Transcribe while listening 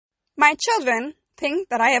My children think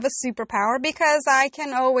that I have a superpower because I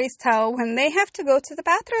can always tell when they have to go to the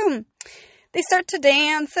bathroom. They start to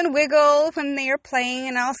dance and wiggle when they are playing,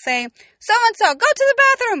 and I'll say, "So-and-so, go to the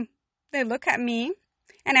bathroom." They look at me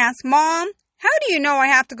and ask, "Mom, how do you know I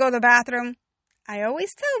have to go to the bathroom?" I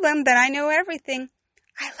always tell them that I know everything.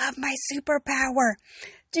 I love my superpower.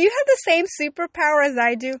 Do you have the same superpower as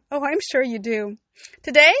I do? Oh, I'm sure you do.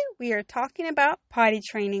 Today, we are talking about potty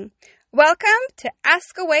training. Welcome to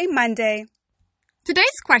Ask Away Monday.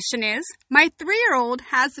 Today's question is, my 3-year-old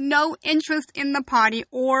has no interest in the potty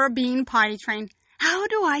or being potty trained. How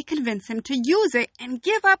do I convince him to use it and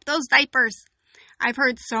give up those diapers? I've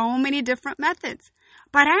heard so many different methods,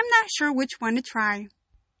 but I'm not sure which one to try.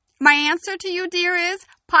 My answer to you, dear, is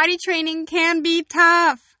potty training can be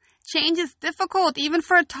tough. Change is difficult, even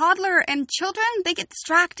for a toddler, and children, they get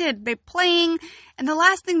distracted. They're playing, and the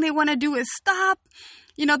last thing they want to do is stop,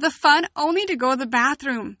 the fun only to go to the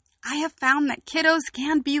bathroom. I have found that kiddos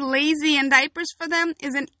can be lazy, and diapers for them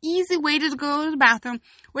is an easy way to go to the bathroom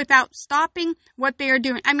without stopping what they are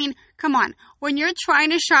doing. I mean, come on. When you're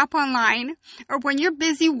trying to shop online or when you're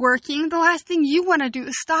busy working, the last thing you want to do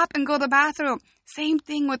is stop and go to the bathroom. Same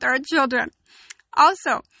thing with our children.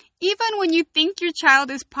 Also, even when you think your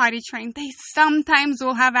child is potty trained, they sometimes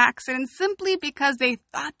will have accidents simply because they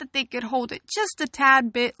thought that they could hold it just a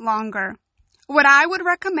tad bit longer. What I would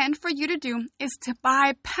recommend for you to do is to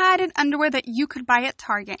buy padded underwear that you could buy at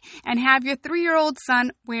Target and have your 3-year-old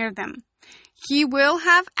son wear them. He will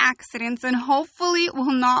have accidents and hopefully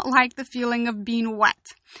will not like the feeling of being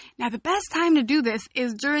wet. Now, the best time to do this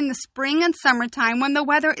is during the spring and summertime when the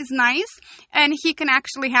weather is nice and he can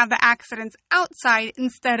actually have the accidents outside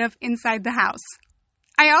instead of inside the house.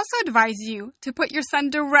 I also advise you to put your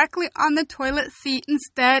son directly on the toilet seat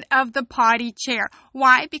instead of the potty chair.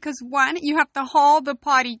 Why? Because 1, you have to haul the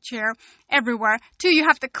potty chair everywhere. 2, you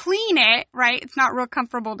have to clean it, right? It's not real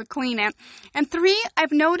comfortable to clean it. And 3,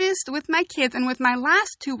 I've noticed with my kids and with my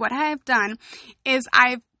last 2, what I have done is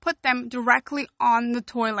I've put them directly on the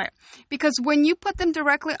toilet. Because when you put them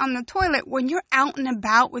directly on the toilet, when you're out and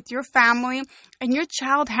about with your family and your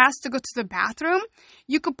child has to go to the bathroom,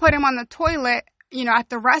 you could put him on the toilet at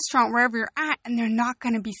the restaurant, wherever you're at, and they're not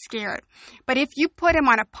going to be scared. But if you put him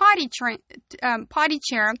on a potty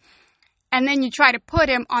chair, and then you try to put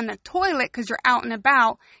him on the toilet because you're out and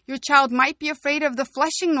about, your child might be afraid of the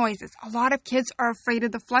flushing noises. A lot of kids are afraid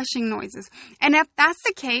of the flushing noises. And if that's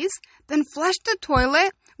the case, then flush the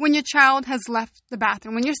toilet when your child has left the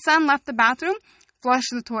bathroom. When your son left the bathroom, flush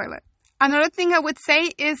the toilet. Another thing I would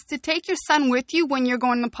say is to take your son with you when you're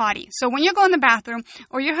going to the potty. So when you're going to the bathroom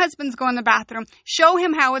or your husband's going to the bathroom, show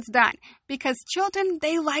him how it's done. Because children,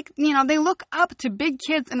 they look up to big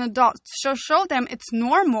kids and adults. So show them it's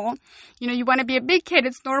normal. You want to be a big kid,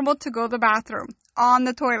 it's normal to go to the bathroom on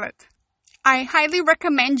the toilet. I highly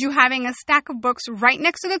recommend you having a stack of books right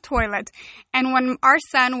next to the toilet. And when our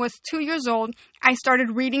son was 2 years old, I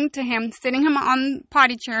started reading to him, sitting him on the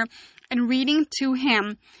potty chair and reading to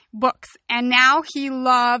him books. And now he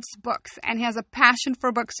loves books and he has a passion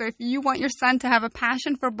for books. So if you want your son to have a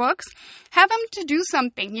passion for books, have him to do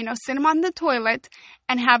something. Sit him on the toilet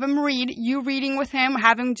and have him read. You reading with him,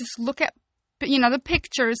 have him just look at the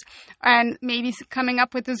pictures and maybe coming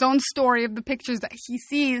up with his own story of the pictures that he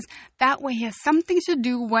sees. That way he has something to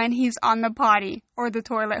do when he's on the potty or the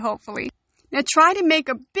toilet, hopefully. Now, try to make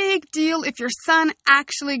a big deal if your son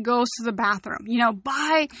actually goes to the bathroom.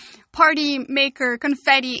 Buy party maker,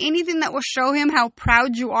 confetti, anything that will show him how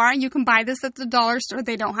proud you are. You can buy this at the dollar store.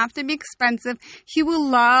 They don't have to be expensive. He will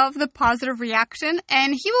love the positive reaction,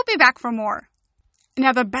 and he will be back for more.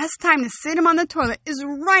 Now, the best time to sit him on the toilet is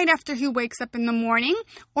right after he wakes up in the morning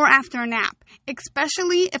or after a nap,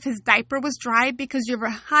 especially if his diaper was dry, because you have a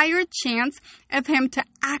higher chance of him to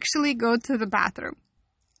actually go to the bathroom.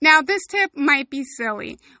 Now, this tip might be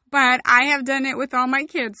silly, but I have done it with all my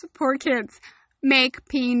kids. Poor kids. Make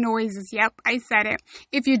pee noises. Yep, I said it.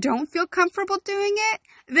 If you don't feel comfortable doing it,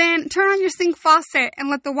 then turn on your sink faucet and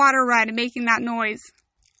let the water run, making that noise.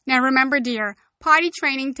 Now, remember, dear, potty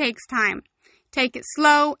training takes time. Take it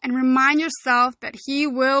slow and remind yourself that he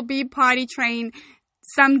will be potty trained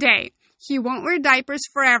someday. He won't wear diapers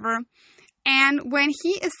forever. And when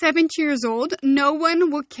he is 17 years old, no one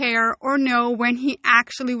will care or know when he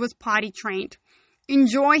actually was potty trained.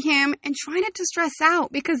 Enjoy him and try not to stress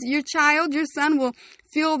out, because your son will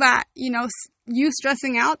feel that, you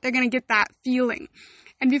stressing out, they're going to get that feeling.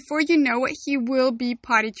 And before you know it, he will be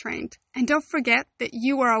potty trained. And don't forget that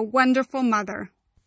you are a wonderful mother.